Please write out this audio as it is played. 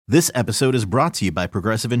This episode is brought to you by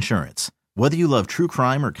Progressive Insurance. Whether you love true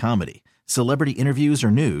crime or comedy, celebrity interviews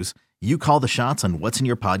or news, you call the shots on what's in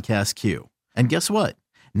your podcast queue. And guess what?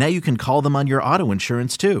 Now you can call them on your auto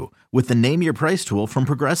insurance too with the Name Your Price tool from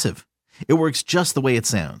Progressive. It works just the way it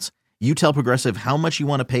sounds. You tell Progressive how much you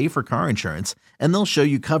want to pay for car insurance, and they'll show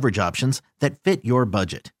you coverage options that fit your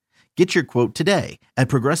budget. Get your quote today at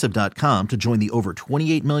Progressive.com to join the over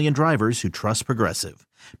 28 million drivers who trust Progressive.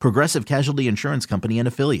 Progressive Casualty Insurance Company and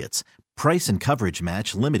Affiliates. Price and coverage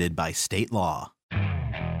match limited by state law.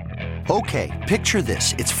 Okay, picture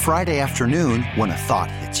this. It's Friday afternoon when a thought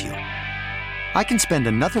hits you. I can spend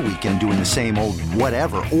another weekend doing the same old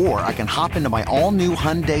whatever, or I can hop into my all-new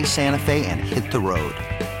Hyundai Santa Fe and hit the road.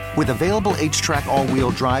 With available H-Track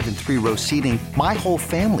all-wheel drive and 3-row seating, my whole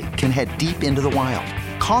family can head deep into the wild.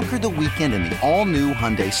 Conquer the weekend in the all-new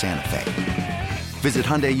Hyundai Santa Fe. Visit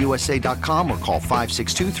HyundaiUSA.com or call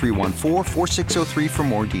 562-314-4603 for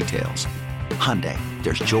more details. Hyundai,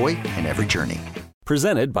 there's joy in every journey.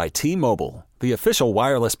 Presented by T-Mobile, the official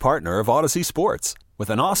wireless partner of Odyssey Sports.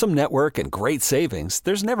 With an awesome network and great savings,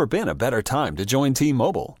 there's never been a better time to join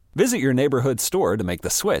T-Mobile. Visit your neighborhood store to make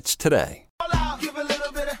the switch today.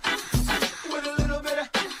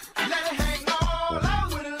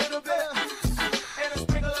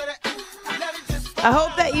 I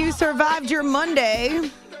hope that you survived your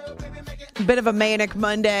Monday. Bit of a manic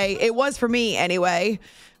Monday. It was for me anyway.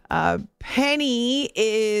 Penny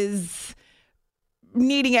is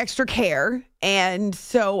needing extra care, and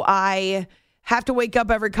so I have to wake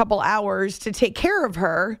up every couple hours to take care of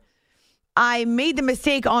her. I made the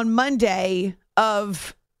mistake on Monday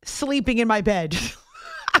of sleeping in my bed.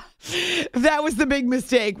 That was the big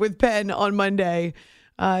mistake with Penn on Monday.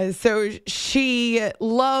 So she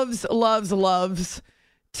loves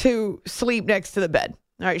to sleep next to the bed.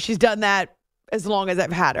 All right, she's done that as long as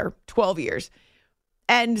I've had her, 12 years.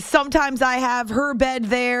 And sometimes I have her bed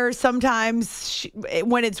there. Sometimes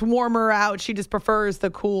when it's warmer out, she just prefers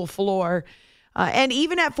the cool floor. And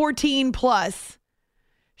even at 14 plus,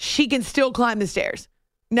 she can still climb the stairs.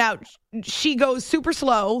 Now, she goes super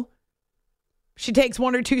slow. She takes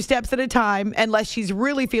 1 or 2 steps at a time, unless she's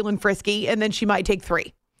really feeling frisky, and then she might take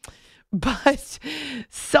 3. But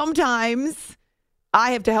sometimes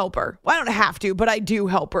I have to help her. Well, I don't have to, but I do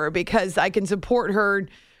help her because I can support her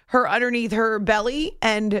underneath her belly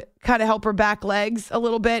and kind of help her back legs a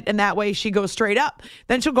little bit, and that way she goes straight up.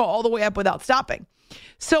 Then she'll go all the way up without stopping.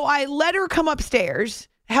 So I let her come upstairs,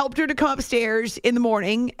 helped her to come upstairs in the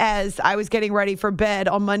morning as I was getting ready for bed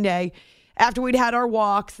on Monday, after we'd had our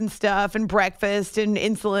walks and stuff and breakfast and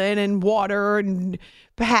insulin and water and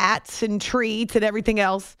hats and treats and everything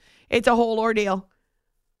else. It's a whole ordeal.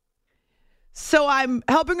 So I'm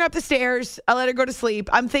helping her up the stairs. I let her go to sleep.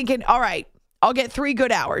 I'm thinking, all right, I'll get 3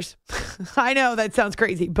 good hours. I know that sounds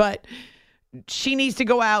crazy, but she needs to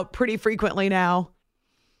go out pretty frequently now.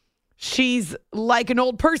 She's like an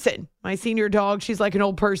old person. My senior dog, she's like an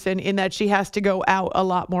old person in that she has to go out a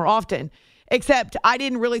lot more often. Except I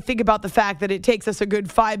didn't really think about the fact that it takes us a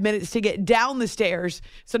good 5 minutes to get down the stairs.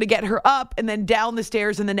 So to get her up and then down the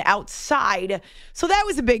stairs and then outside. So that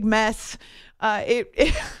was a big mess.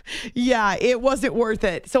 It wasn't worth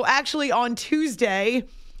it. So actually on Tuesday,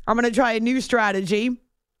 I'm going to try a new strategy.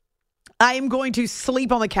 I am going to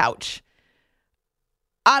sleep on the couch.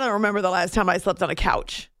 I don't remember the last time I slept on a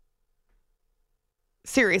couch.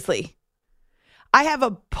 Seriously. I have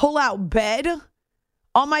a pull-out bed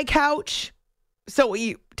on my couch. So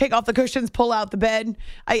you take off the cushions, pull out the bed.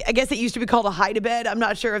 I guess it used to be called a hide-a-bed. I'm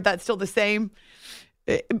not sure if that's still the same.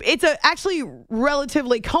 It's actually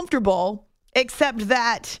relatively comfortable, except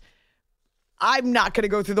that I'm not going to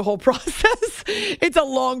go through the whole process. It's a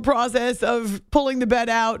long process of pulling the bed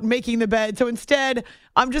out, making the bed. So instead,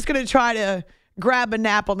 I'm just going to try to grab a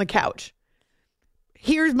nap on the couch.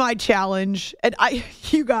 Here's my challenge. And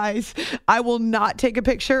you guys, I will not take a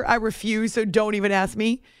picture. I refuse, so don't even ask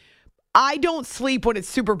me. I don't sleep when it's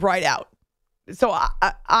super bright out. So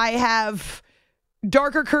I have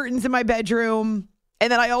darker curtains in my bedroom,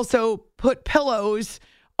 and then I also put pillows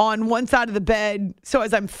on one side of the bed. So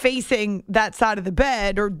as I'm facing that side of the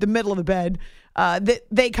bed or the middle of the bed,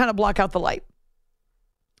 they kind of block out the light.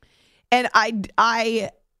 And I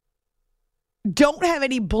don't have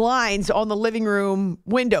any blinds on the living room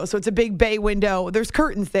window. So it's a big bay window. There's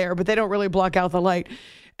curtains there, but they don't really block out the light.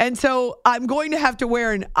 And so I'm going to have to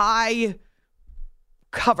wear an eye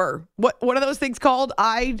cover. What are those things called?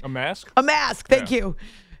 A mask? A mask. Thank you.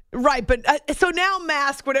 Right. But so now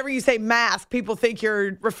mask, whenever you say mask, people think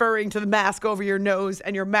you're referring to the mask over your nose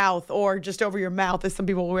and your mouth, or just over your mouth as some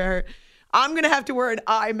people wear it. I'm going to have to wear an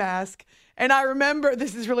eye mask. And I remember,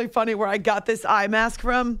 this is really funny, where I got this eye mask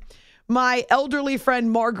from. My elderly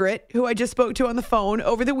friend, Margaret, who I just spoke to on the phone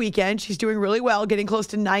over the weekend. She's doing really well, getting close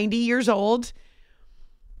to 90 years old.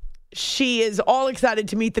 She is all excited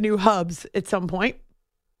to meet the new hubs at some point.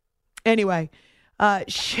 Anyway,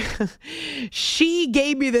 she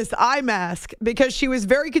gave me this eye mask because she was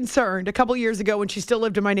very concerned a couple years ago when she still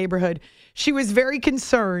lived in my neighborhood. She was very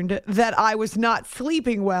concerned that I was not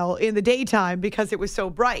sleeping well in the daytime because it was so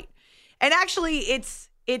bright. And actually, it's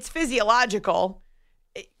physiological.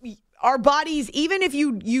 Our bodies, even if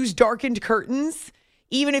you use darkened curtains,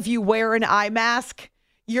 even if you wear an eye mask,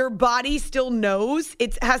 your body still knows.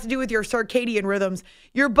 It has to do with your circadian rhythms.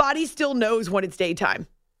 Your body still knows when it's daytime.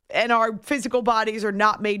 And our physical bodies are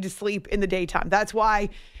not made to sleep in the daytime. That's why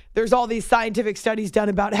there's all these scientific studies done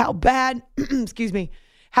about how bad,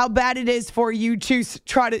 how bad it is for you to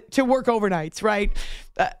try to work overnights, right?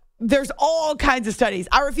 There's all kinds of studies.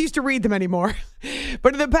 I refuse to read them anymore.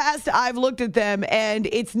 But in the past, I've looked at them, and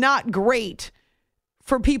it's not great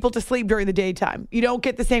for people to sleep during the daytime. You don't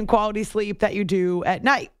get the same quality sleep that you do at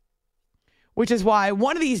night, which is why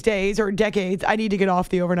one of these days or decades, I need to get off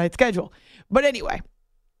the overnight schedule. But anyway,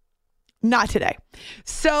 not today.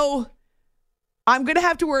 So I'm going to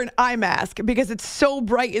have to wear an eye mask because it's so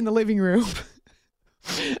bright in the living room.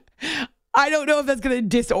 I don't know if that's going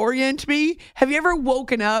to disorient me. Have you ever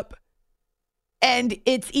woken up and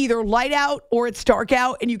it's either light out or it's dark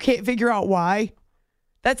out and you can't figure out why?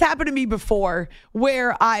 That's happened to me before,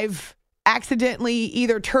 where I've accidentally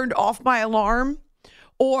either turned off my alarm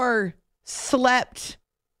or slept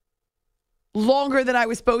longer than I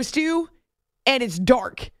was supposed to, and it's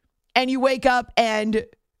dark. And you wake up and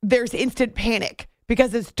there's instant panic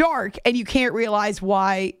because it's dark and you can't realize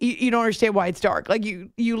why. You don't understand why it's dark. Like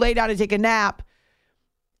you lay down to take a nap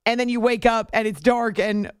and then you wake up and it's dark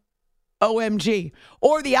and OMG.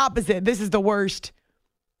 Or the opposite. This is the worst.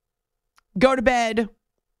 Go to bed,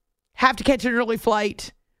 have to catch an early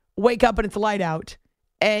flight, wake up and it's light out.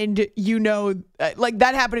 And like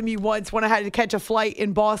that happened to me once when I had to catch a flight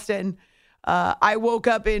in Boston. I woke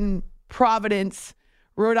up in Providence,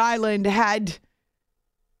 Rhode Island,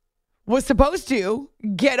 was supposed to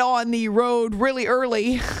get on the road really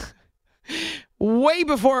early, way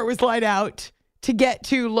before it was light out, to get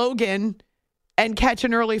to Logan and catch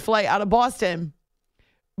an early flight out of Boston.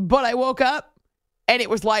 But I woke up and it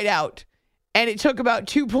was light out. And it took about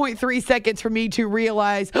 2.3 seconds for me to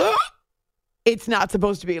realize it's not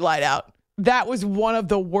supposed to be light out. That was one of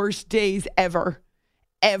the worst days ever.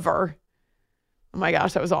 Oh my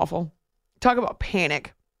gosh, that was awful. Talk about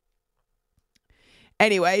panic.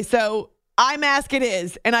 Anyway, so eye mask it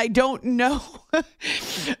is. And I don't know.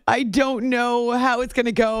 I don't know how it's going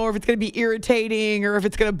to go, or if it's going to be irritating, or if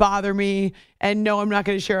it's going to bother me. And no, I'm not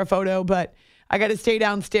going to share a photo, but I got to stay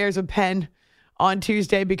downstairs with Penn on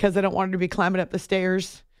Tuesday because I don't want her to be climbing up the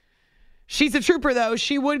stairs. She's a trooper, though.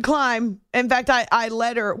 She would climb. In fact,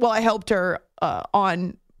 I helped her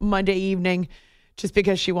on Monday evening just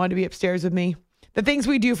because she wanted to be upstairs with me. The things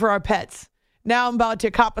we do for our pets. Now I'm about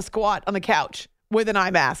to cop a squat on the couch with an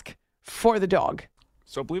eye mask for the dog.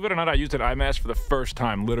 So believe it or not, I used an eye mask for the first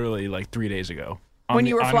time literally like 3 days ago. When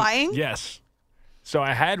you were flying? Yes. So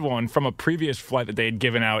I had one from a previous flight that they had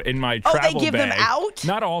given out in my travel bag. Oh, they give them out?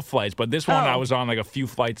 Not all flights, but this one I was on like a few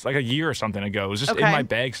flights, like a year or something ago. It was just in my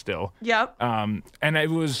bag still. Yep. And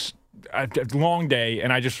it was a long day,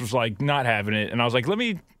 and I just was like not having it. And I was like,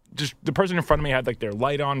 the person in front of me had like their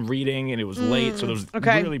light on reading, and it was late, so it was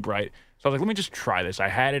really bright. So I was like, let me just try this. I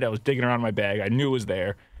had it. I was digging around in my bag. I knew it was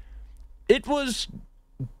there.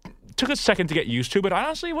 Took a second to get used to, but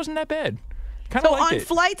honestly, it wasn't that bad. Kind of liked it. So on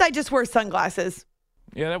flights, I just wear sunglasses.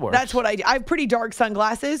 Yeah, that works. That's what I do. I have pretty dark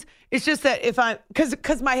sunglasses. It's just that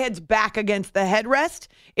because my head's back against the headrest,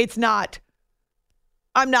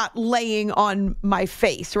 I'm not laying on my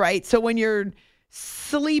face, right? So when you're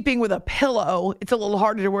sleeping with a pillow, it's a little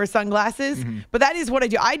harder to wear sunglasses. Mm-hmm. But that is what I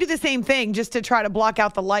do. I do the same thing just to try to block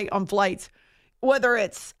out the light on flights. Whether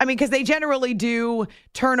because they generally do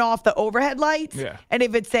turn off the overhead lights. Yeah. And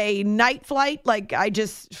if it's a night flight, like I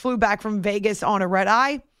just flew back from Vegas on a red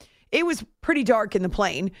eye, it was pretty dark in the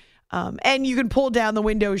plane. And you can pull down the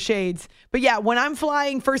window shades. But yeah, when I'm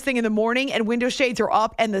flying first thing in the morning and window shades are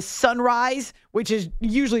up and the sunrise, which is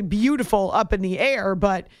usually beautiful up in the air,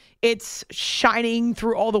 but it's shining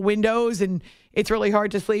through all the windows and it's really hard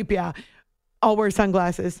to sleep. Yeah, I'll wear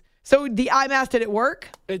sunglasses. So the eye mask, did it work?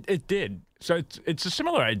 It did. So it's a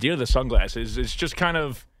similar idea to the sunglasses. It's just kind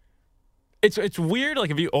of, it's weird. Like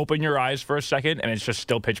if you open your eyes for a second and it's just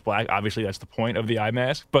still pitch black, obviously that's the point of the eye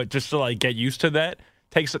mask. But just to like get used to that,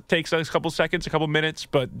 Takes us a couple seconds, a couple minutes,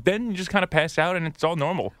 but then you just kind of pass out and it's all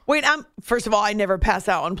normal. Wait, first of all, I never pass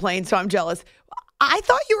out on planes, so I'm jealous. I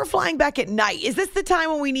thought you were flying back at night. Is this the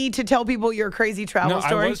time when we need to tell people your crazy travel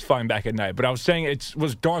story? No, I was flying back at night, but I was saying it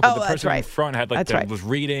was dark, but the person in front had was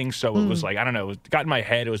reading, so it was like, I don't know, it got in my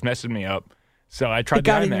head, it was messing me up. So I tried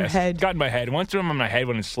that. Got in my head. Once I'm in my head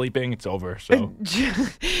when it's sleeping, it's over. So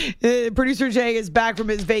Producer Jay is back from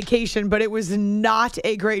his vacation, but it was not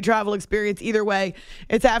a great travel experience either way.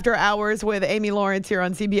 It's After Hours with Amy Lawrence here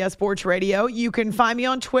on CBS Sports Radio. You can find me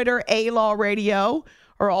on Twitter, A-Law Radio,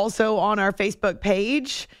 or also on our Facebook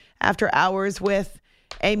page, After Hours with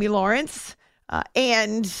Amy Lawrence.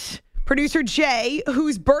 And producer Jay,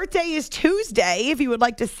 whose birthday is Tuesday, if you would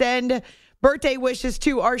like to send birthday wishes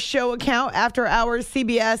to our show account, After Hours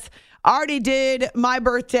CBS. Already did my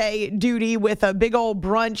birthday duty with a big old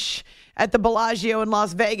brunch at the Bellagio in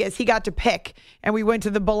Las Vegas. He got to pick, and we went to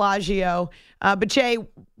the Bellagio. But Jay,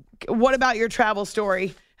 what about your travel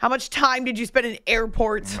story? How much time did you spend in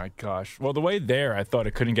airports? Oh my gosh. Well, the way there, I thought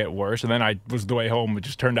it couldn't get worse, and then the way home, it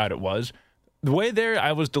just turned out it was. The way there,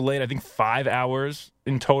 I was delayed, I think, 5 hours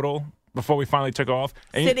in total before we finally took off.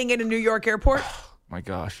 Sitting in a New York airport? My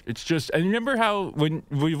gosh, it's just, and remember how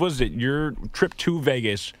your trip to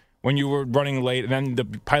Vegas when you were running late and then the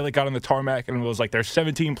pilot got on the tarmac and it was like, there's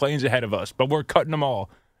 17 planes ahead of us, but we're cutting them all.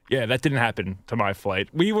 Yeah, that didn't happen to my flight.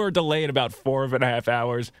 We were delayed about 4.5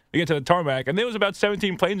 hours. We get to the tarmac and there was about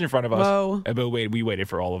 17 planes in front of us. Whoa. But we waited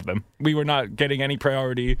for all of them. We were not getting any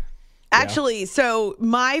priority. Actually, so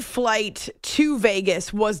my flight to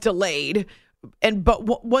Vegas was delayed.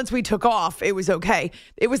 But once we took off, it was okay.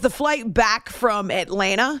 It was the flight back from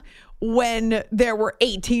Atlanta when there were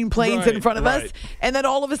 18 planes in front of us. And then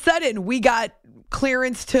all of a sudden, we got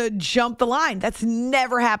clearance to jump the line. That's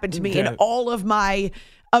never happened to me in all of my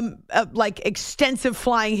extensive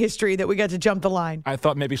flying history that we got to jump the line. I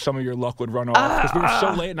thought maybe some of your luck would run off because we were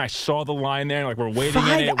so late and I saw the line there. Like we're waiting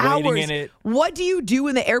in it. What do you do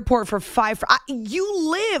in the airport for 5 hours?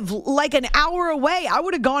 You live like an hour away. I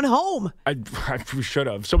would have gone home. We should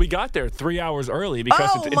have. So we got there 3 hours early because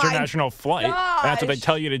it's an international flight. And that's what they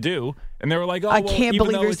tell you to do. And they were like, I can't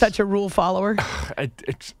believe you're such a rule follower.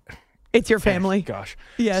 It's your family. Gosh.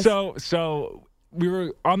 Yes. So we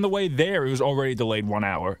were on the way there. It was already delayed 1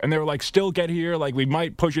 hour. And they were like, still get here. Like, we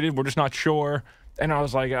might push it in. We're just not sure. And I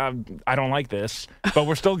was like, I don't like this. But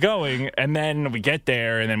we're still going. And then we get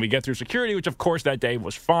there. And then we get through security, which, of course, that day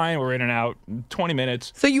was fine. We're in and out 20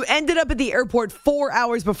 minutes. So you ended up at the airport 4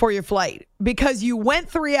 hours before your flight because you went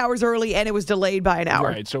 3 hours early and it was delayed by an hour.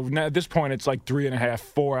 Right. So now at this point, it's like 3.5,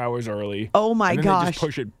 4 hours early. Oh, my and then gosh. They just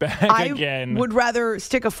push it back again. I would rather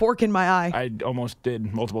stick a fork in my eye. I almost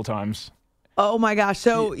did multiple times. Oh my gosh.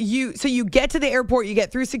 So you get to the airport, you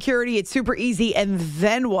get through security, it's super easy, and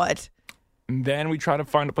then what? And then we try to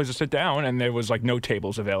find a place to sit down, and there was like no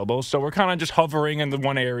tables available. So we're kind of just hovering in the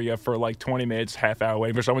one area for like 20 minutes, half hour,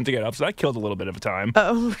 waiting for someone to get up. So that killed a little bit of time.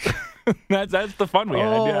 Oh, that's the fun we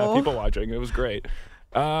had. Yeah, people watching. It was great.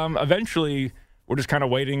 Eventually, we're just kind of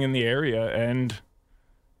waiting in the area and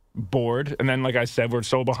bored. And then, like I said, we're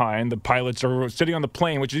so behind. The pilots are sitting on the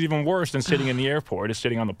plane, which is even worse than sitting in the airport, is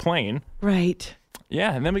sitting on the plane. Right.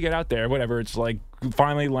 Yeah, and then we get out there, whatever. It's like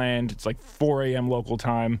finally land. It's like 4 a.m. local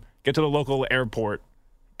time. Get to the local airport.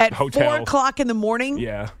 At hotel. 4 o'clock in the morning?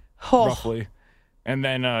 Yeah, roughly. And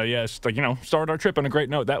then, start our trip on a great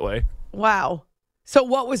note that way. Wow. So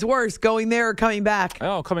what was worse, going there or coming back?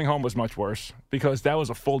 Oh, coming home was much worse because that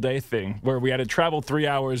was a full day thing where we had to travel 3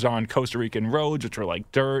 hours on Costa Rican roads, which are like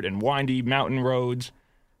dirt and windy mountain roads.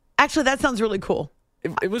 Actually, that sounds really cool.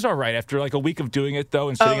 It was all right after like a week of doing it, though,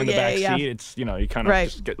 and sitting in the back seat. It's, you kind of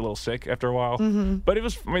just get a little sick after a while. Mm-hmm. But it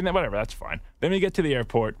was, whatever, that's fine. Then we get to the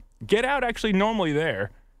airport, get out actually normally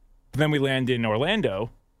there. But then we land in Orlando,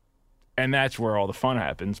 and that's where all the fun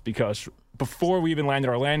happens because before we even landed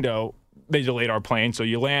in Orlando, they delayed our plane. So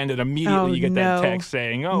you land and immediately you get that text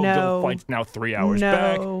saying, the flight's now 3 hours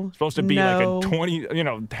back. It's supposed to be like a 20,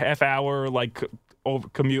 half hour like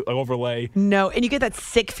commute overlay. No, and you get that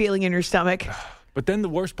sick feeling in your stomach. But then the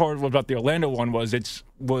worst part about the Orlando one was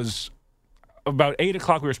was about 8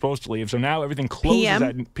 o'clock we were supposed to leave. So now everything closes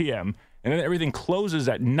at p.m. And then everything closes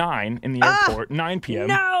at 9 in the airport, 9 p.m.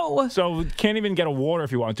 No. So we can't even get a water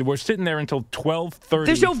if you want to. We're sitting there until 12:30.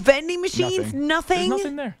 There's no vending machines? Nothing? There's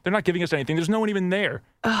nothing there. They're not giving us anything. There's no one even there.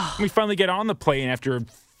 We finally get on the plane after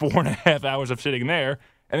 4.5 hours of sitting there.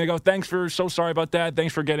 And they go, so sorry about that.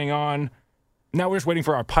 Thanks for getting on. Now we're just waiting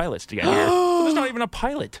for our pilots to get here. So there's not even a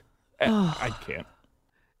pilot. I can't.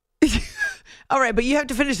 All right, but you have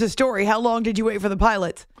to finish the story. How long did you wait for the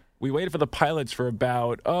pilots? We waited for the pilots for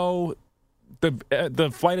about,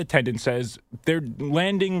 the flight attendant says they're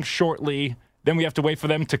landing shortly. Then we have to wait for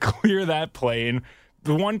them to clear that plane.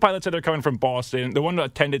 The one pilot said they're coming from Boston. The one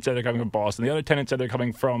attendant said they're coming from Boston. The other attendant said they're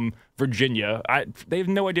coming from Virginia. They have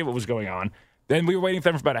no idea what was going on. Then we were waiting for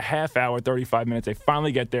them for about a half hour, 35 minutes. They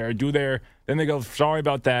finally get there, then they go, sorry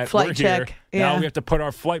about that. Flight We're check. here. Yeah. Now we have to put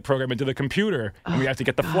our flight program into the computer, and we have to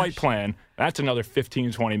get the flight plan. That's another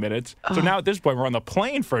 15, 20 minutes. So now at this point, we're on the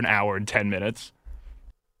plane for an hour and 10 minutes.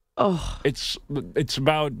 Oh. It's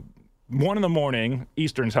about 1 in the morning,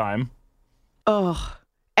 Eastern time. Oh.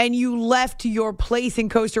 And you left your place in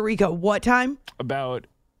Costa Rica what time? About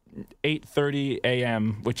 8:30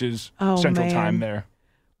 a.m., which is Oh, Central man. Time there.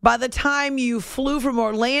 By the time you flew from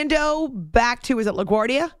Orlando back to, is it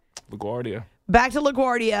LaGuardia? LaGuardia. Back to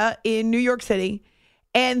LaGuardia in New York City.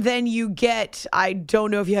 And then you get, I don't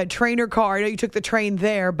know if you had train or car. I know you took the train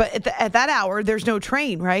there. But at that hour, there's no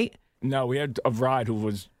train, right? No, we had a ride who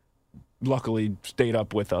was luckily stayed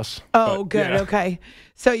up with us. Oh, But, good. yeah. Okay.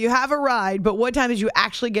 So you have a ride, but what time did you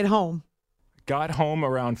actually get home? Got home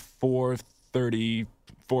around 4:30,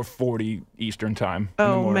 4:40 Eastern time. In the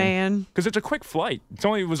Oh, morning. man. Because it's a quick flight.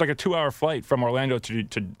 It was like a 2-hour flight from Orlando to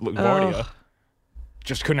LaGuardia.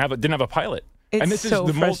 Just didn't have a pilot. It's and this so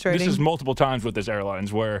is frustrating. This is multiple times with this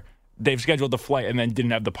airlines where they've scheduled the flight and then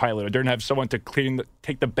didn't have the pilot or didn't have someone to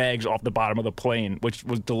take the bags off the bottom of the plane, which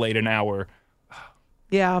was delayed an hour.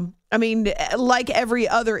 Yeah. I mean, like every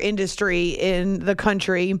other industry in the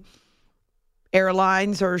country,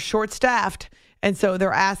 airlines are short-staffed. And so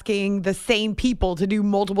they're asking the same people to do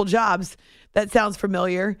multiple jobs. That sounds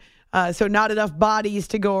familiar. So not enough bodies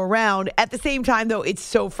to go around. At the same time, though, it's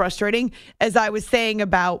so frustrating. As I was saying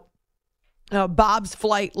about Bob's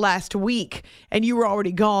flight last week, and you were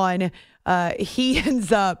already gone, he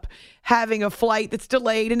ends up having a flight that's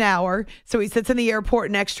delayed an hour. So he sits in the airport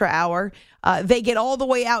an extra hour. They get all the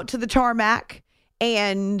way out to the tarmac,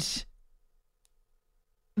 and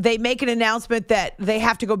they make an announcement that they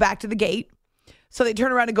have to go back to the gate. So they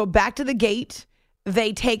turn around and go back to the gate.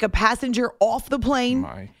 They take a passenger off the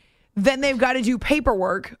plane. Then they've got to do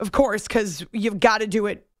paperwork, of course, because you've got to do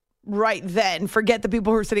it right then. Forget the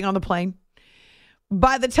people who are sitting on the plane.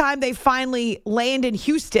 By the time they finally land in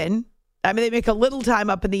Houston, I mean, they make a little time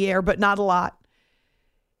up in the air, but not a lot.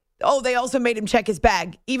 Oh, they also made him check his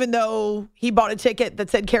bag. Even though he bought a ticket that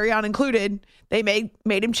said carry-on included, they made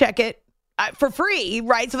him check it for free,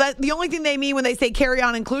 right? So that the only thing they mean when they say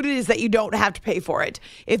carry-on included is that you don't have to pay for it.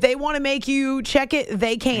 If they want to make you check it,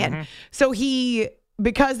 they can. Mm-hmm. So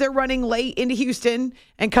because they're running late into Houston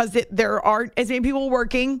and because there aren't as many people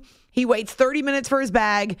working, he waits 30 minutes for his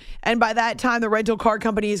bag, and by that time, the rental car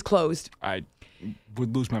company is closed. I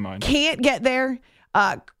would lose my mind. Can't get there.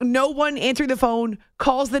 No one answering the phone,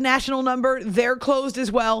 calls the national number. They're closed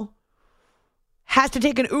as well. Has to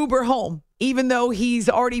take an Uber home, even though he's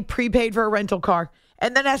already prepaid for a rental car.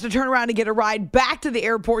 And then has to turn around and get a ride back to the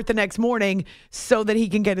airport the next morning so that he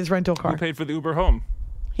can get his rental car. Who paid for the Uber home?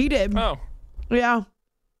 He did. Oh. Yeah.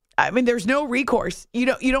 I mean, there's no recourse. You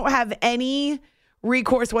don't have any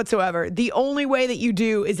recourse whatsoever. The only way that you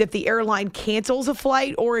do is if the airline cancels a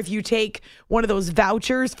flight or if you take one of those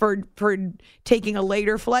vouchers for taking a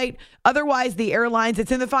later flight. Otherwise, the airlines,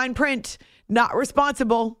 it's in the fine print, not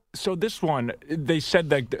responsible. So this one, they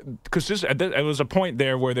said that because it was a point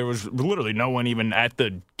there where there was literally no one even at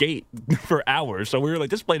the gate for hours. So we were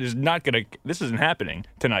like, this isn't happening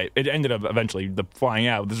tonight. It ended up eventually flying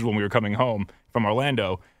out. This is when we were coming home from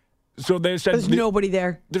Orlando. So they said there's nobody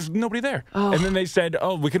there. There's nobody there. Oh. And then they said,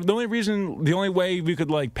 the only way we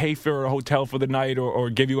could pay for a hotel for the night or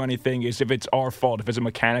give you anything is if it's our fault, if it's a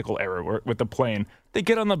mechanical error with the plane. They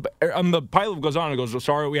get on the pilot goes on and goes,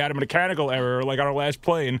 sorry, we had a mechanical error on our last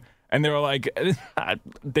plane. And they were like,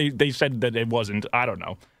 they said that it wasn't. I don't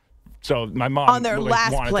know. So my mom on their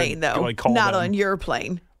last plane, though, not on your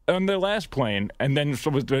plane. On their last plane, and then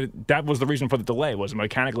that was the reason for the delay, was a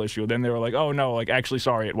mechanical issue. Then they were like, "Oh no, actually,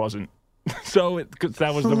 sorry, it wasn't." So because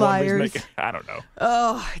that was the Liars. one reason. I don't know.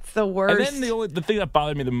 Oh, it's the worst. And then the thing that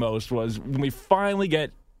bothered me the most was when we finally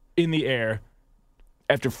get in the air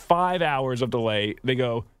after 5 hours of delay. They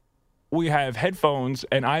go, "We have headphones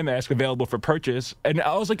and eye mask available for purchase," and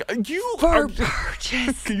I was like,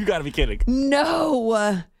 purchase? You got to be kidding!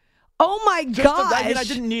 No. Oh, my gosh. I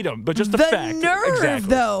didn't need them, but just the fact. The nerve, exactly.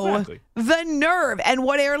 though. Exactly. The nerve. And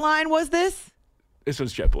what airline was this? This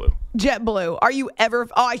was JetBlue. JetBlue. Are you ever...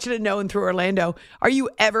 Oh, I should have known through Orlando. Are you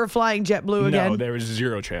ever flying JetBlue again? No, there is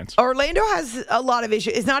zero chance. Orlando has a lot of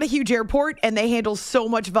issues. It's not a huge airport, and they handle so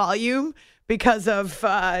much volume because of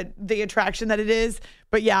the attraction that it is.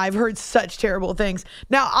 But yeah, I've heard such terrible things.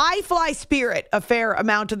 Now, I fly Spirit a fair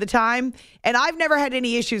amount of the time, and I've never had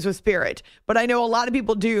any issues with Spirit, but I know a lot of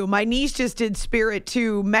people do. My niece just did Spirit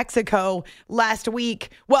to Mexico last week.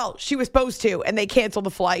 Well, she was supposed to, and they canceled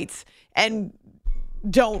the flights and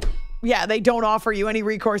they don't offer you any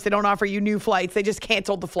recourse. They don't offer you new flights. They just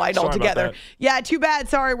canceled the flight altogether. Yeah, too bad.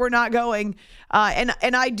 Sorry, we're not going. And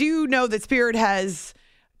I do know that Spirit has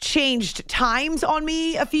changed times on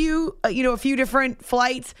me a few different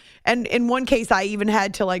flights. And in one case, I even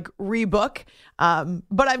had to rebook.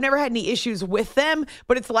 But I've never had any issues with them.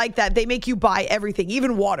 But it's like that. They make you buy everything,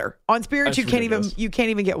 even water. On Spirit, you can't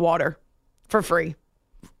even get water for free.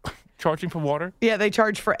 Charging for water? Yeah, they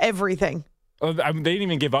charge for everything. They didn't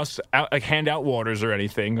even give us handout waters or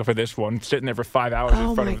anything for this one. Sitting there for 5 hours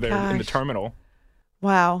in front of in the terminal.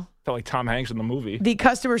 Wow. Felt like Tom Hanks in the movie. The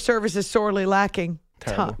customer service is sorely lacking.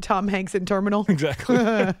 Tom Hanks in terminal. Exactly.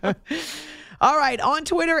 All right. On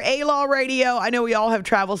Twitter, A-Law Radio. I know we all have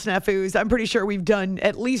travel snafus. I'm pretty sure we've done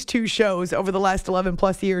at least 2 shows over the last 11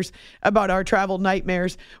 plus years about our travel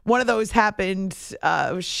nightmares. One of those happened,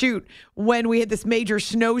 when we had this major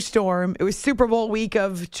snowstorm. It was Super Bowl week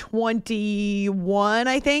of 21,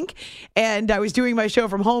 I think. And I was doing my show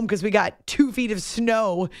from home because we got 2 feet of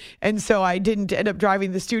snow. And so I didn't end up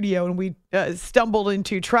driving the studio, and we stumbled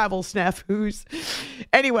into travel snafus.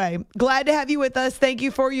 Anyway, glad to have you with us. Thank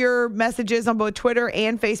you for your messages on both Twitter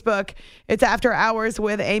and Facebook. It's After Hours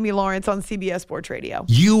with Amy Lawrence on CBS Sports Radio.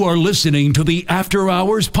 You are listening to the After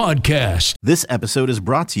Hours podcast. This episode is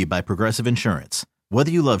brought to you by Progressive Insurance.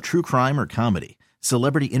 Whether you love true crime or comedy,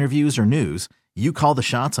 celebrity interviews or news, you call the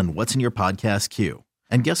shots on what's in your podcast queue.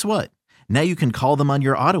 And guess what? Now you can call them on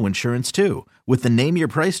your auto insurance too with the Name Your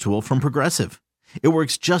Price tool from Progressive. It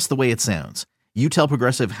works just the way it sounds. You tell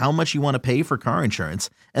Progressive how much you want to pay for car insurance,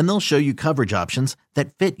 and they'll show you coverage options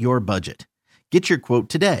that fit your budget. Get your quote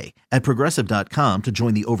today at Progressive.com to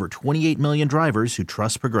join the over 28 million drivers who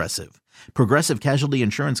trust Progressive. Progressive Casualty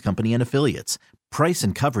Insurance Company and Affiliates. Price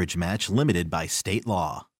and coverage match limited by state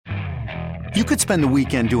law. You could spend the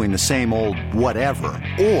weekend doing the same old whatever,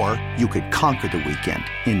 or you could conquer the weekend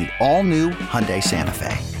in the all-new Hyundai Santa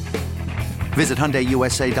Fe. Visit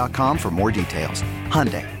HyundaiUSA.com for more details.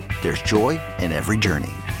 Hyundai, there's joy in every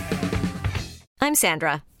journey. I'm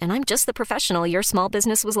Sandra, and I'm just the professional your small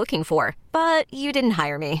business was looking for. But you didn't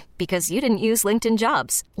hire me because you didn't use LinkedIn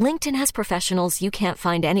Jobs. LinkedIn has professionals you can't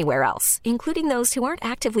find anywhere else, including those who aren't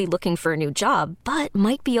actively looking for a new job, but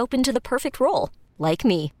might be open to the perfect role, like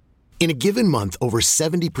me. In a given month, over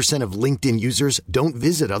 70% of LinkedIn users don't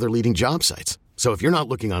visit other leading job sites. So if you're not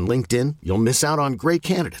looking on LinkedIn, you'll miss out on great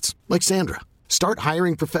candidates like Sandra. Start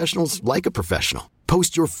hiring professionals like a professional.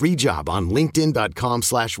 Post your free job on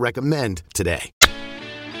linkedin.com/recommend today.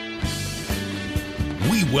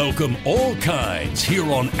 We welcome all kinds here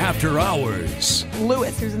on After Hours.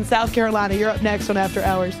 Lewis, who's in South Carolina, you're up next on After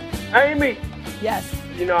Hours. Amy. Yes.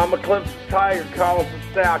 You know, I'm a Clemson Tiger calling from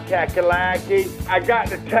South Kakalaki. I got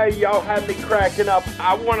to tell you, y'all had me cracking up.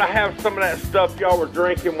 I want to have some of that stuff y'all were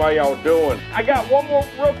drinking while y'all were doing. I got one more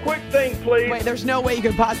real quick thing, please. Wait, there's no way you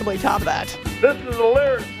could possibly top that. This is a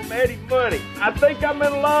lyric from Eddie Money. I think I'm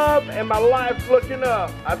in love and my life's looking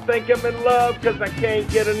up. I think I'm in love because I can't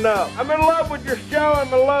get enough. I'm in love with your show.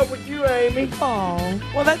 I'm in love with you, Amy. Oh,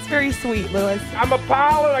 well, that's very sweet, Lewis. I'm a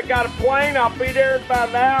pilot. I got a plane. I'll be there in about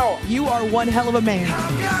an hour. You are one hell of a man.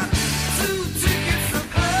 I've got 2 tickets to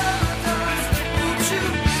paradise. Won't you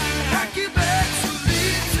pack your bags and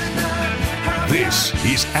leave tonight? This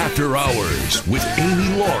is After Hours with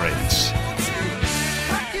Amy Lawrence.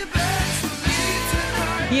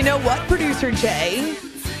 You know what, Producer Jay?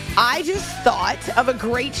 I just thought of a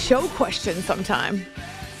great show question sometime.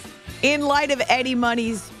 In light of Eddie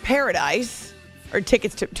Money's Paradise, or 2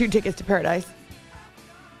 tickets to Paradise,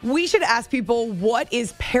 we should ask people, what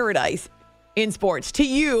is paradise in sports? To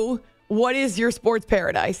you, what is your sports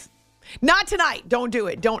paradise? Not tonight. Don't do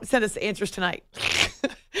it. Don't send us answers tonight.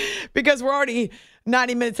 Because we're already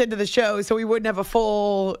 90 minutes into the show, so we wouldn't have a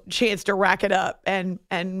full chance to rack it up and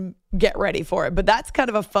get ready for it. But that's kind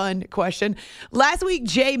of a fun question. Last week,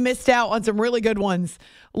 Jay missed out on some really good ones,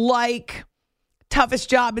 like toughest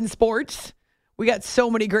job in sports. We got so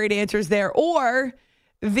many great answers there. Or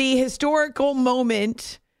the historical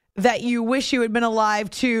moment that you wish you had been alive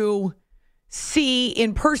to see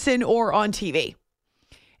in person or on TV.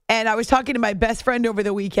 And I was talking to my best friend over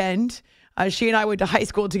the weekend. She and I went to high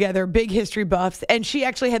school together, big history buffs, and she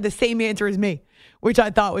actually had the same answer as me, which I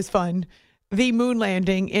thought was fun. The moon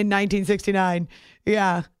landing in 1969.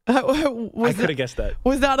 Yeah. I could have guessed that.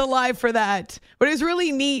 Was not alive for that. But it was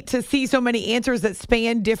really neat to see so many answers that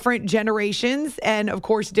span different generations and, of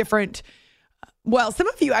course, different Well, some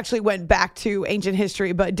of you actually went back to ancient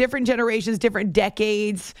history, but different generations, different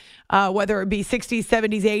decades, whether it be 60s,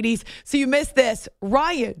 70s, 80s. So you missed this.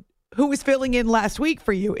 Ryan, who was filling in last week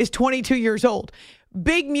for you, is 22 years old.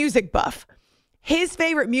 Big music buff. His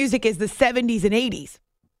favorite music is the 70s and 80s.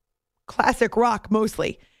 Classic rock,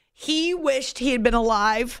 mostly. He wished he had been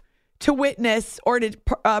alive to witness or to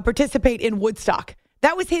participate in Woodstock.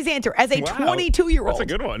 That was his answer as a 22-year-old. That's a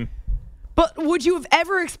good one. But would you have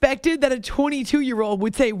ever expected that a 22-year-old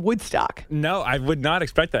would say Woodstock? No, I would not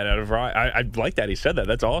expect that out of Ryan. I like that he said that.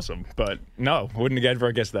 That's awesome. But no, wouldn't have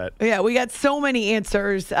ever guessed that. Yeah, we got so many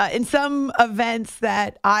answers. In some events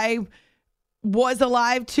that I was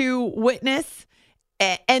alive to witness.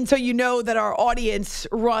 And so you know that our audience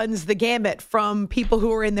runs the gamut from people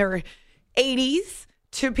who are in their 80s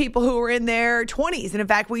to people who are in their 20s. And in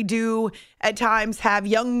fact, we do at times have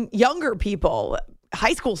younger people,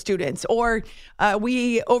 high school students, or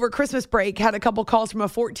we over Christmas break had a couple calls from a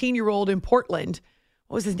 14-year-old in Portland.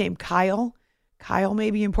 What was his name? Kyle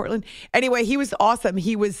maybe in Portland. Anyway, he was awesome.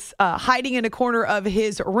 He was hiding in a corner of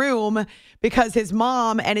his room because his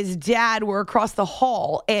mom and his dad were across the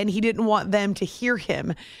hall and he didn't want them to hear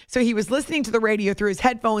him. So he was listening to the radio through his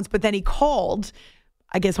headphones, but then he called,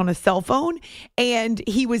 I guess on a cell phone, and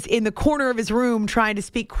he was in the corner of his room trying to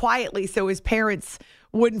speak quietly so his parents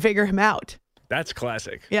wouldn't figure him out. That's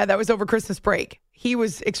classic. Yeah, that was over Christmas break. He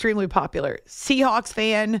was extremely popular. Seahawks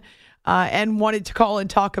fan, and wanted to call and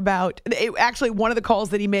talk about it. Actually, one of the calls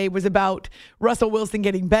that he made was about Russell Wilson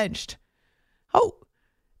getting benched. Oh,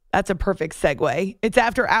 that's a perfect segue. It's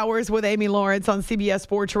After Hours with Amy Lawrence on CBS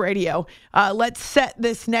Sports Radio. Let's set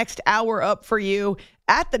this next hour up for you.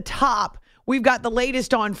 At the top, we've got the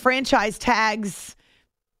latest on franchise tags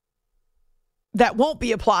that won't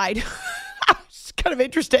be applied. It's kind of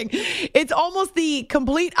interesting. It's almost the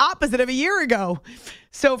complete opposite of a year ago.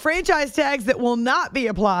 So franchise tags that will not be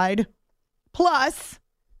applied, plus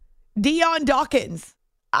Dion Dawkins.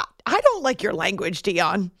 I don't like your language,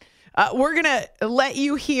 Dion. We're going to let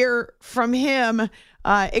you hear from him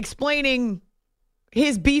explaining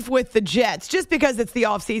his beef with the Jets, just because it's the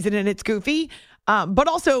offseason and it's goofy. But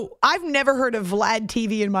also, I've never heard of Vlad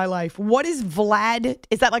TV in my life. What is Vlad?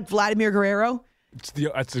 Is that like Vladimir Guerrero?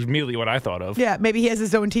 That's immediately what I thought of. Yeah, maybe he has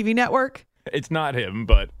his own TV network. It's not him,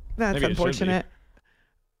 but that's maybe unfortunate.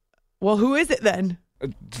 Well, who is it then?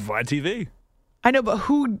 It's Vlad TV. I know, but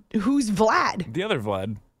who's Vlad? The other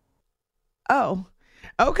Vlad. Oh,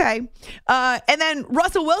 okay. And then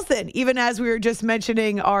Russell Wilson, even as we were just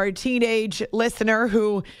mentioning our teenage listener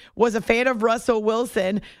who was a fan of Russell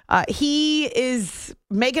Wilson, he is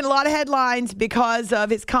making a lot of headlines because of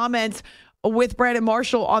his comments with Brandon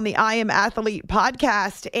Marshall on the I Am Athlete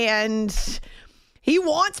podcast. And he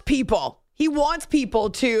wants people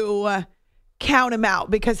to count him out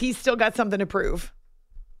because he's still got something to prove.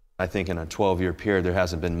 I think in a 12-year period, there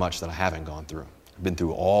hasn't been much that I haven't gone through. I've been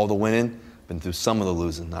through all the winning, been through some of the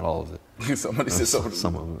losing, not all of it. Somebody said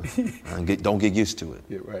some of it. And don't get used to it.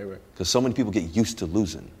 Yeah, right. Because so many people get used to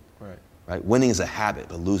losing. Right? Winning is a habit,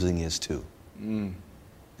 but losing is too. And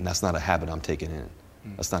that's not a habit I'm taking in.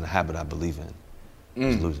 That's not a habit I believe in.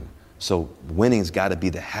 It's losing. So winning's got to be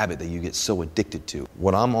the habit that you get so addicted to.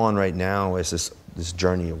 What I'm on right now is this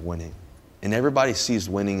journey of winning. And everybody sees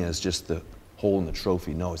winning as just the holding the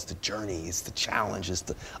trophy. No, it's the journey, it's the challenge, it's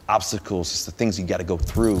the obstacles, it's the things you got to go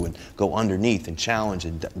through and go underneath and challenge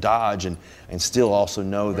and dodge and still also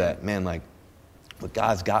know that, man, like what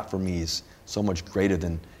God's got for me is so much greater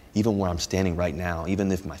than even where I'm standing right now.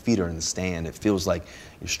 Even if my feet are in the stand, it feels like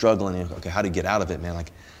you're struggling and, okay, how to get out of it, man?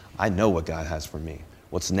 Like, I know what God has for me.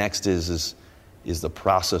 What's next is the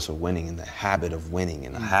process of winning and the habit of winning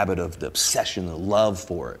and the habit of the obsession, the love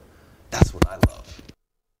for it. That's what I love.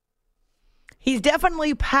 He's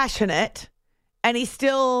definitely passionate, and he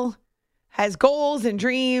still has goals and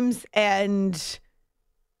dreams and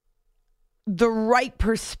the right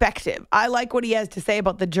perspective. I like what he has to say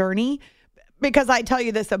about the journey, because I tell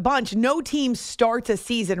you this a bunch. No team starts a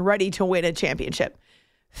season ready to win a championship.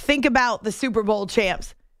 Think about the Super Bowl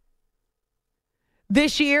champs.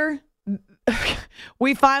 This year,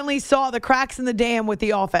 we finally saw the cracks in the dam with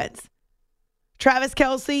the offense. Travis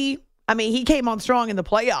Kelce, I mean, he came on strong in the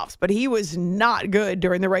playoffs, but he was not good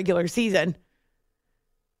during the regular season.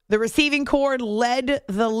 The receiving corps led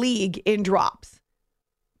the league in drops.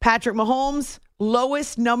 Patrick Mahomes,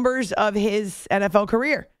 lowest numbers of his NFL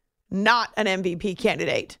career. Not an MVP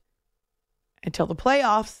candidate until the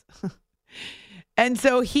playoffs. And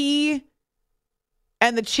so he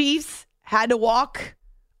and the Chiefs had to walk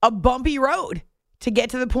a bumpy road to get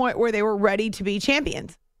to the point where they were ready to be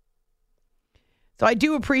champions. So I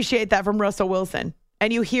do appreciate that from Russell Wilson.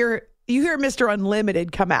 And you hear you hear Mr.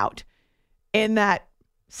 Unlimited come out in that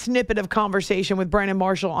snippet of conversation with Brandon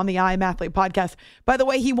Marshall on the I Am Athlete podcast. By the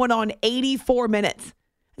way, he went on 84 minutes.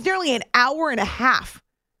 It's nearly an hour and a half.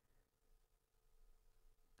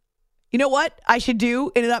 You know what I should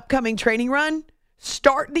do in an upcoming training run?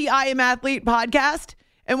 Start the I Am Athlete podcast,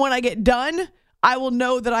 and when I get done, I will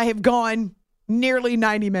know that I have gone nearly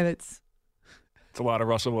 90 minutes. It's a lot of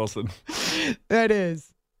Russell Wilson. That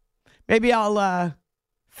is. Maybe I'll,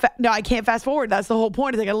 no, I can't fast forward. That's the whole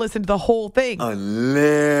point. I got to listen to the whole thing.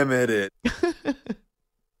 Unlimited.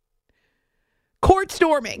 Court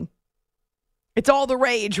storming. It's all the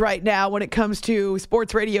rage right now when it comes to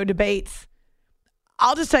sports radio debates.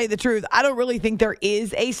 I'll just tell you the truth. I don't really think there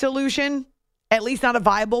is a solution, at least not a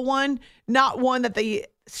viable one, not one that the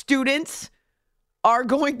students are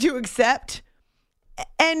going to accept.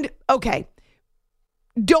 And, okay,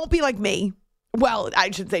 don't be like me. Well, I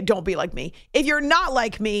should say don't be like me. If you're not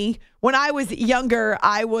like me, when I was younger,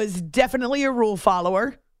 I was definitely a rule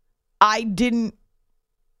follower. I didn't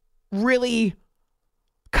really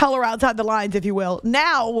color outside the lines, if you will.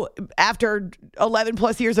 Now, after 11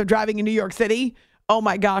 plus years of driving in New York City, oh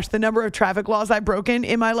my gosh, the number of traffic laws I've broken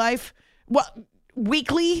in my life. Well,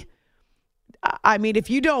 weekly. I mean, if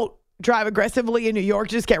you don't drive aggressively in New York,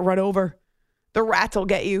 just get run over. The rats will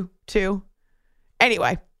get you too.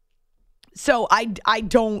 Anyway, so I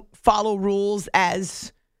don't follow rules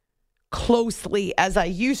as closely as I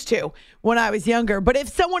used to when I was younger. But if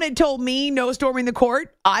someone had told me no storming the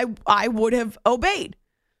court, I would have obeyed.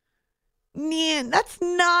 Yeah, that's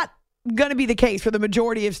not going to be the case for the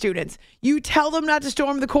majority of students. You tell them not to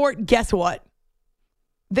storm the court, guess what?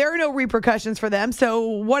 There are no repercussions for them, so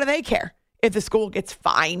what do they care if the school gets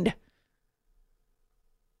fined?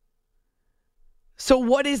 So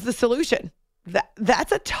what is the solution?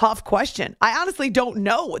 That's a tough question. I honestly don't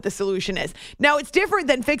know what the solution is. Now, it's different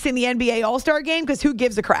than fixing the NBA All-Star game because who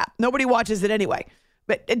gives a crap? Nobody watches it anyway.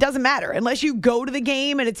 But it doesn't matter. Unless you go to the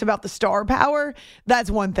game and it's about the star power,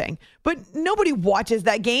 that's one thing. But nobody watches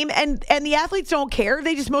that game, and the athletes don't care.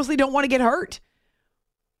 They just mostly don't want to get hurt.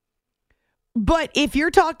 But if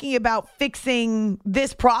you're talking about fixing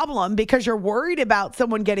this problem because you're worried about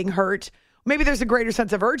someone getting hurt, maybe there's a greater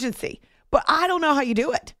sense of urgency. But I don't know how you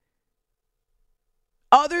do it.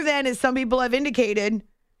 Other than, as some people have indicated,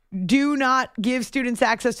 do not give students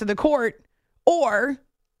access to the court or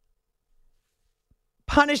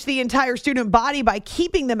punish the entire student body by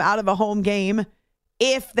keeping them out of a home game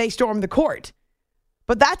if they storm the court.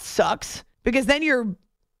 But that sucks because then you're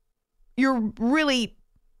really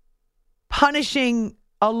punishing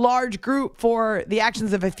a large group for the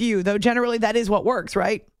actions of a few, though generally that is what works,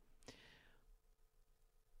 right?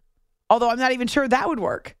 Although I'm not even sure that would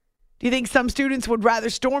work. Do you think some students would rather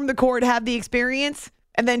storm the court, have the experience,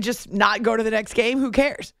 and then just not go to the next game? Who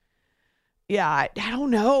cares? Yeah, I don't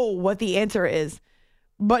know what the answer is.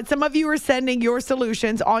 But some of you are sending your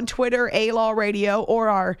solutions on Twitter, A-Law Radio, or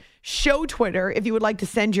our show Twitter if you would like to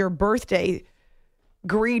send your birthday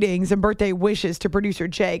greetings and birthday wishes to producer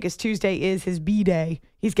Jay, because Tuesday is his B-Day.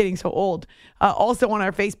 He's getting so old. Also on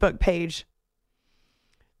our Facebook page.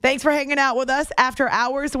 Thanks for hanging out with us after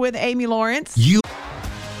hours with Amy Lawrence.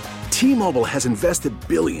 T-Mobile has invested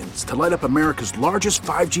billions to light up America's largest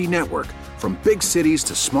 5G network, from big cities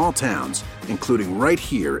to small towns, including right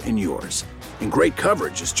here in yours. And great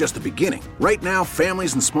coverage is just the beginning. Right now,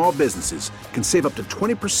 families and small businesses can save up to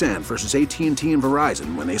 20% versus AT&T and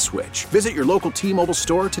Verizon when they switch. Visit your local T-Mobile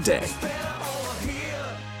store today.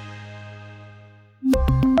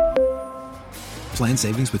 Plan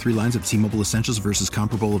savings with 3 lines of T-Mobile Essentials versus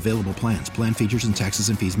comparable available plans. Plan features and taxes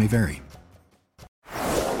and fees may vary.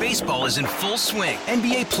 Baseball is in full swing.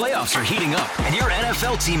 NBA playoffs are heating up, and your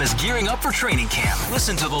NFL team is gearing up for training camp.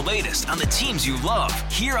 Listen to the latest on the teams you love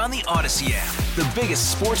here on the Odyssey app. The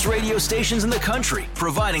biggest sports radio stations in the country,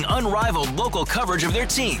 providing unrivaled local coverage of their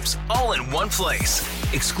teams, all in one place.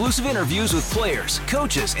 Exclusive interviews with players,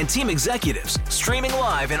 coaches, and team executives, streaming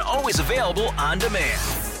live and always available on demand.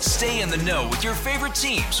 Stay in the know with your favorite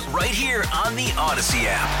teams right here on the Odyssey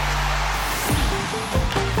app.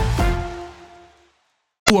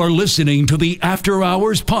 You are listening to the After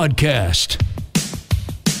Hours Podcast.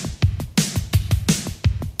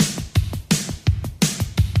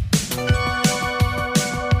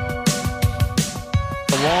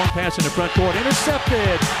 A long pass in the front court,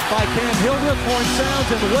 intercepted by Cam Hildreth. Horn sounds,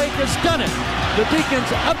 and Wake has done it. The Deacons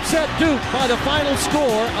upset Duke by the final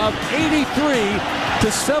score of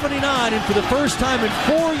 83-79, and for the first time in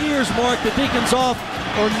 4 years, Mark, the Deacons off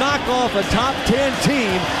or knock off a top 10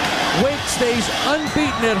 team. Wake stays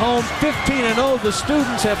unbeaten at home, 15-0. The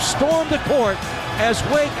students have stormed the court as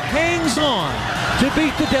Wake hangs on to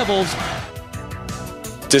beat the Devils.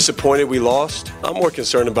 Disappointed we lost. I'm more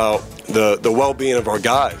concerned about the well-being of our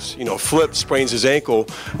guys. Flip sprains his ankle.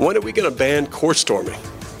 When are we going to ban court storming?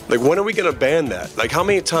 When are we going to ban that? How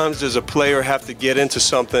many times does a player have to get into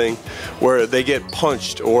something where they get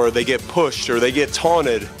punched or they get pushed or they get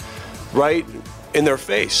taunted right in their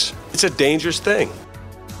face? It's a dangerous thing.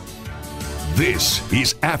 This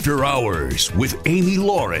is After Hours with Amy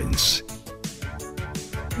Lawrence.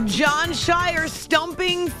 Jon Scheyer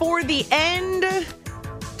stumping for the end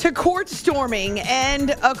to court storming,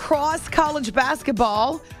 and across college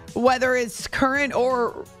basketball, whether it's current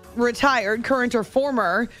or retired, current or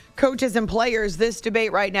former coaches and players, this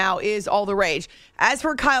debate right now is all the rage. As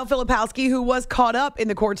for Kyle Filipowski, who was caught up in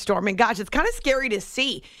the court storming, gosh, it's kind of scary to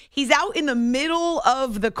see. He's out in the middle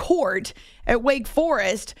of the court at Wake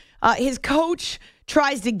Forest. His coach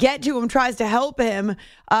tries to get to him, tries to help him.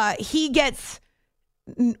 He gets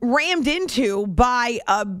rammed into by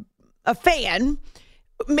a fan.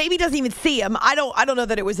 Maybe doesn't even see him. I don't know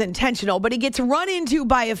that it was intentional, but he gets run into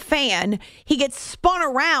by a fan. He gets spun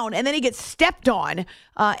around, and then he gets stepped on.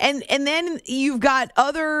 And then you've got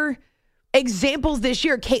other examples this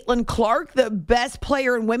year. Caitlin Clark, the best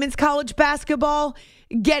player in women's college basketball,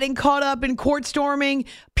 getting caught up in court storming.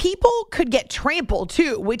 People could get trampled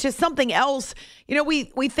too, which is something else.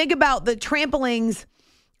 We think about the tramplings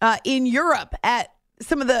in Europe at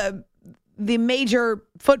some of the major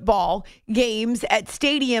football games at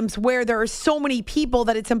stadiums where there are so many people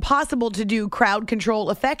that it's impossible to do crowd control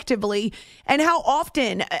effectively. And how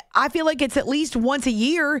often, I feel like it's at least once a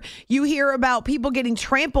year, you hear about people getting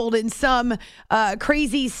trampled in some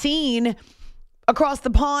crazy scene across the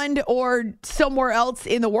pond or somewhere else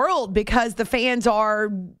in the world because the fans are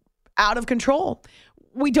out of control.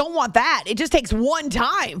 We don't want that. It just takes one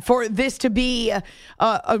time for this to be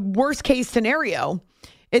a worst case scenario.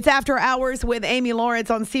 It's After Hours with Amy Lawrence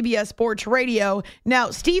on CBS Sports Radio.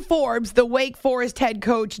 Now, Steve Forbes, the Wake Forest head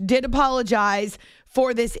coach, did apologize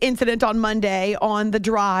for this incident on Monday on the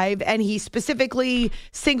drive, and he specifically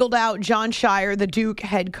singled out Jon Scheyer, the Duke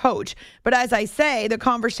head coach. But as I say, the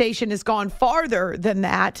conversation has gone farther than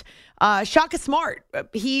that. Shaka Smart,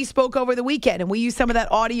 he spoke over the weekend, and we used some of that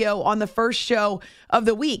audio on the first show of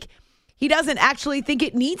the week. He doesn't actually think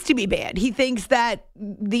it needs to be banned. He thinks that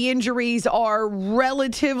the injuries are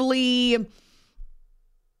relatively,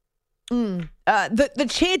 the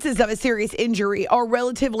chances of a serious injury are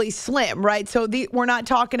relatively slim, right? So we're not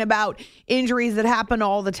talking about injuries that happen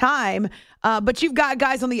all the time, but you've got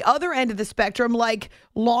guys on the other end of the spectrum like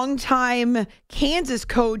longtime Kansas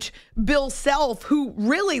coach Bill Self, who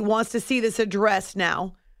really wants to see this addressed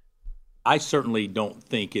now. I certainly don't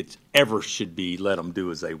think it ever should be let them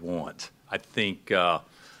do as they want. I think,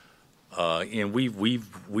 and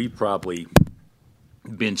we've probably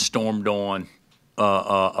been stormed on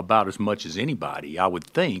about as much as anybody. I would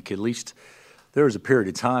think. At least there was a period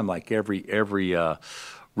of time, like every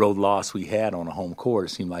road loss we had on a home court, it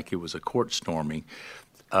seemed like it was a court storming.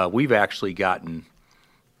 We've actually gotten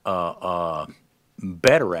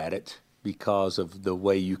better at it because of the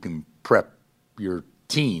way you can prep your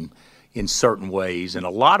team in certain ways, and a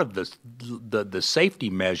lot of the safety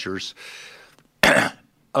measures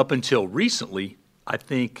up until recently, I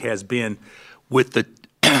think, has been with the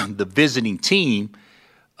the visiting team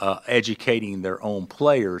educating their own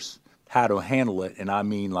players how to handle it, and I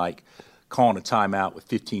mean like calling a timeout with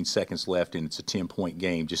 15 seconds left and it's a 10-point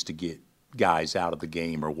game just to get guys out of the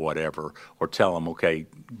game or whatever, or tell them, okay,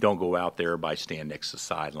 don't go out there, everybody stand next to the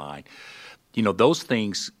sideline. Those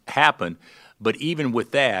things happen. But even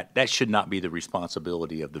with that should not be the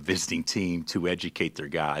responsibility of the visiting team to educate their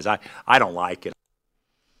guys. I don't like it.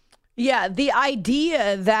 Yeah, the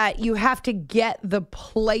idea that you have to get the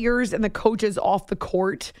players and the coaches off the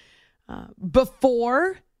court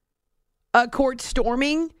before a court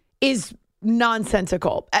storming is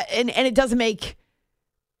nonsensical. And it doesn't make...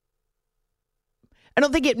 I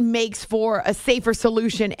don't think it makes for a safer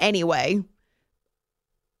solution anyway.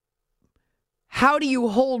 How do you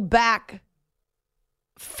hold back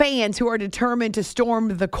fans who are determined to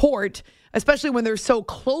storm the court, especially when they're so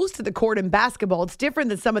close to the court in basketball? It's different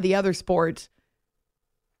than some of the other sports.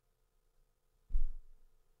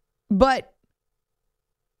 But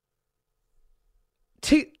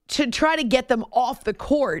to try to get them off the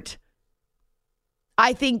court,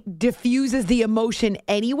 I think diffuses the emotion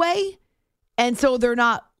anyway. And so they're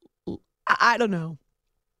not, I don't know.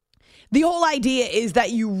 The whole idea is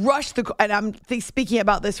that you rush and I'm speaking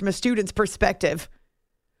about this from a student's perspective.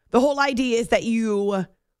 The whole idea is that you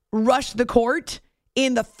rush the court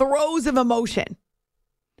in the throes of emotion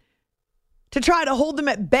to try to hold them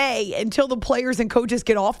at bay until the players and coaches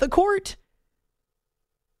get off the court.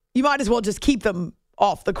 you might as well just keep them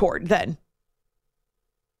off the court then.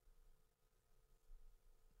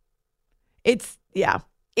 It's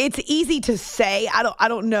easy to say. I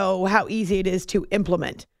don't know how easy it is to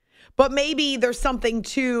implement. But maybe there's something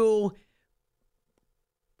to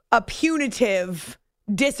a punitive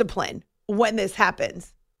discipline when this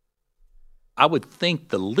happens. I would think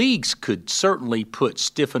the leagues could certainly put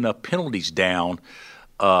stiff enough penalties down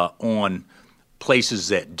on places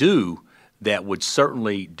that do, that would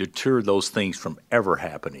certainly deter those things from ever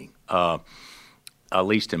happening, at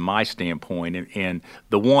least in my standpoint. And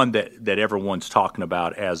the one that everyone's talking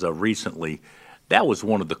about as of recently, that was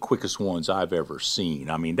one of the quickest ones I've ever seen.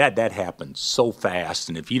 I mean, that happened so fast,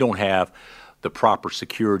 and if you don't have the proper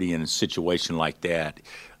security in a situation like that,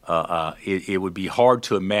 it would be hard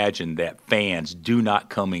to imagine that fans do not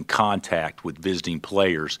come in contact with visiting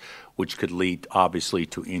players, which could lead, obviously,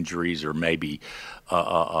 to injuries or maybe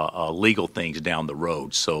legal things down the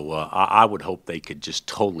road. So I would hope they could just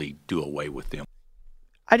totally do away with them.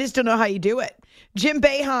 I just don't know how you do it. Jim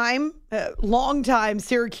Boeheim, longtime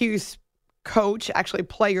Syracuse coach, actually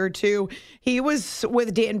player too, he was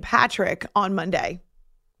with Dan Patrick on Monday.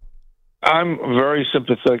 I'm very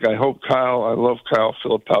sympathetic. I love Kyle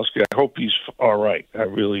Filipowski. I hope he's all right. I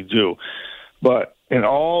really do. But in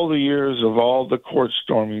all the years of all the court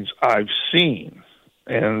stormings I've seen,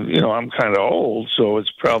 and, I'm kind of old, so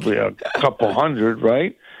it's probably a couple hundred,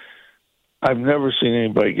 right? I've never seen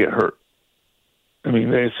anybody get hurt. I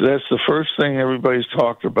mean, that's the first thing everybody's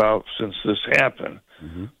talked about since this happened.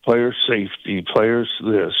 Mm-hmm. Player safety, players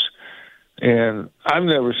this. And I've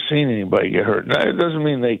never seen anybody get hurt. Now, it doesn't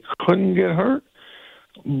mean they couldn't get hurt,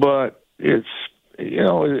 but it's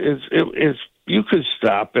you could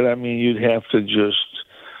stop it. I mean, you'd have to just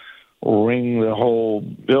ring the whole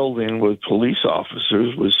building with police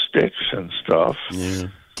officers with sticks and stuff. Yeah.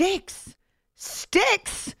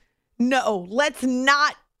 Sticks? No, let's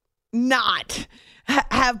not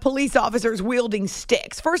have police officers wielding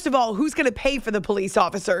sticks. First of all, who's going to pay for the police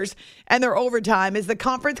officers and their overtime? Is the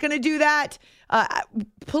conference going to do that?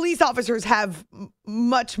 Police officers have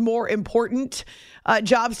much more important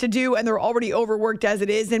jobs to do, and they're already overworked as it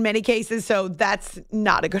is in many cases, so that's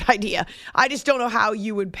not a good idea. I just don't know how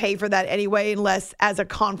you would pay for that anyway, unless as a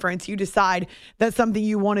conference you decide that's something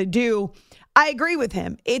you want to do. I agree with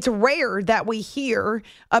him. It's rare that we hear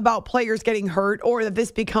about players getting hurt or that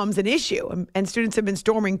this becomes an issue. And students have been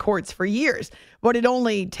storming courts for years, but it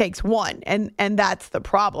only takes one. And that's the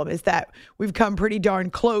problem, is that we've come pretty darn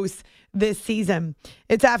close this season.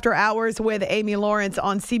 It's After Hours with Amy Lawrence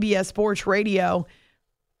on CBS Sports Radio.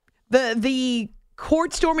 The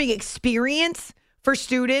court storming experience for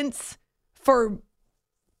students, for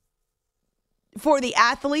the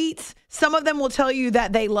athletes, some of them will tell you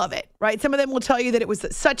that they love it, right? Some of them will tell you that it was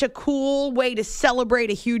such a cool way to celebrate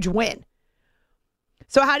a huge win.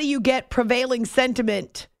 So how do you get prevailing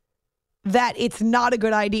sentiment that it's not a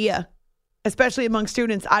good idea, especially among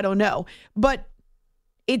students? I don't know. But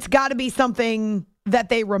it's got to be something that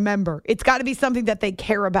they remember. It's got to be something that they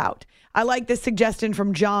care about. I like this suggestion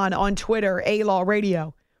from John on Twitter, A-Law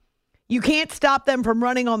Radio. You can't stop them from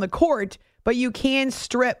running on the court, but you can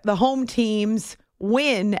strip the home team's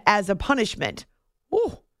win as a punishment.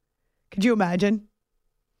 Ooh, could you imagine?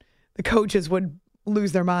 The coaches would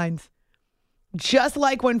lose their minds. Just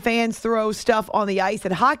like when fans throw stuff on the ice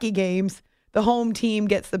at hockey games, the home team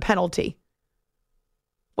gets the penalty.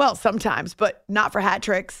 Well, sometimes, but not for hat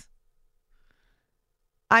tricks.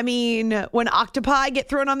 I mean, when octopi get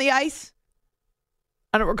thrown on the ice,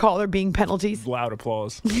 I don't recall there being penalties. Loud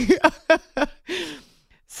applause.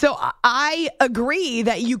 So I agree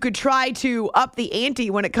that you could try to up the ante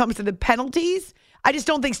when it comes to the penalties. I just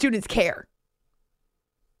don't think students care.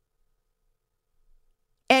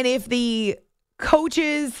 And if the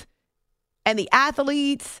coaches and the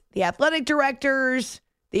athletes, the athletic directors,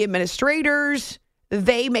 the administrators,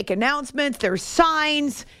 they make announcements, there's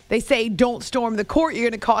signs, they say don't storm the court, you're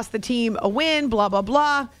going to cost the team a win, blah, blah,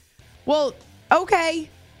 blah. Well, okay.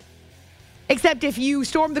 Except if you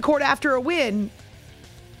storm the court after a win,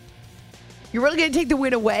 you're really going to take the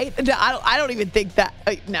win away? I don't even think that.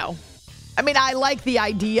 No. I mean, I like the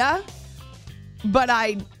idea, but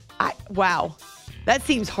wow, that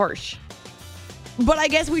seems harsh. But I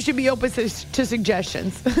guess we should be open to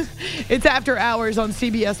suggestions. It's After Hours on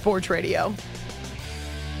CBS Sports Radio.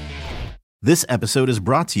 This episode is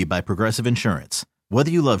brought to you by Progressive Insurance.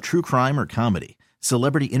 Whether you love true crime or comedy,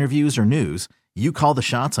 celebrity interviews or news, you call the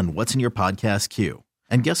shots on what's in your podcast queue.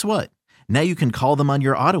 And guess what? Now you can call them on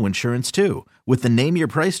your auto insurance too with the Name Your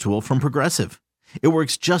Price tool from Progressive. It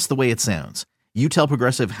works just the way it sounds. You tell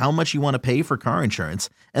Progressive how much you want to pay for car insurance,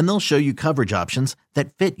 and they'll show you coverage options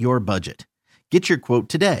that fit your budget. Get your quote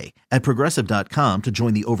today at Progressive.com to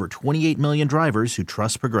join the over 28 million drivers who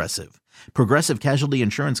trust Progressive. Progressive Casualty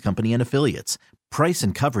Insurance Company and Affiliates. Price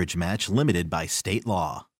and coverage match limited by state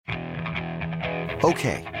law.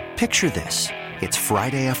 Okay, picture this. It's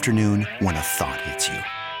Friday afternoon when a thought hits you.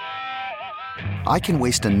 I can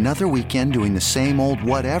waste another weekend doing the same old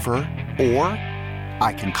whatever, or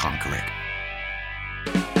I can conquer it.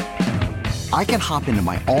 I can hop into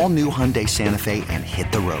my all-new Hyundai Santa Fe and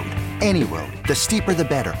hit the road. Any road. The steeper, the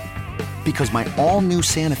better. Because my all-new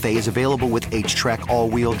Santa Fe is available with H-Track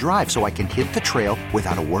all-wheel drive, so I can hit the trail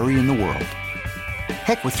without a worry in the world.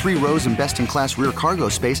 Heck, with 3 rows and best-in-class rear cargo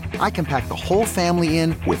space, I can pack the whole family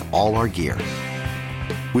in with all our gear.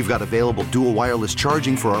 We've got available dual wireless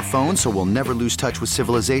charging for our phones, so we'll never lose touch with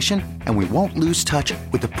civilization, and we won't lose touch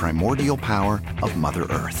with the primordial power of Mother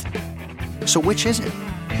Earth. So which is it?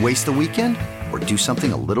 Waste the weekend or do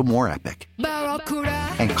something a little more epic?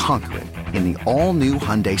 And conquer it in the all-new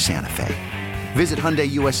Hyundai Santa Fe. Visit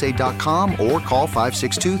HyundaiUSA.com or call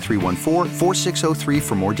 562-314-4603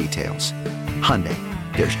 for more details. Hyundai,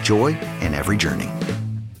 there's joy in every journey.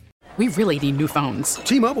 We really need new phones.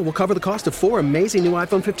 T-Mobile will cover the cost of 4 amazing new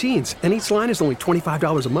iPhone 15s, and each line is only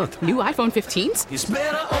 $25 a month. New iPhone 15s? It's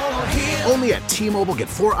better over here. Only at T-Mobile, get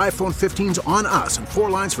 4 iPhone 15s on us and 4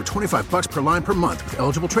 lines for $25 per line per month with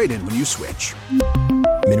eligible trade-in when you switch.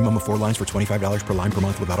 Minimum of 4 lines for $25 per line per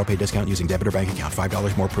month with autopay discount using debit or bank account.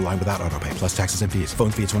 $5 more per line without autopay, plus taxes and fees. Phone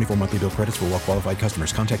fee at 24 monthly bill credits for well-qualified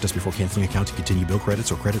customers. Contact us before canceling account to continue bill credits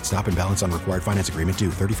or credit stop and balance on required finance agreement due.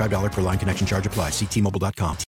 $35 per line connection charge applies. See T-Mobile.com.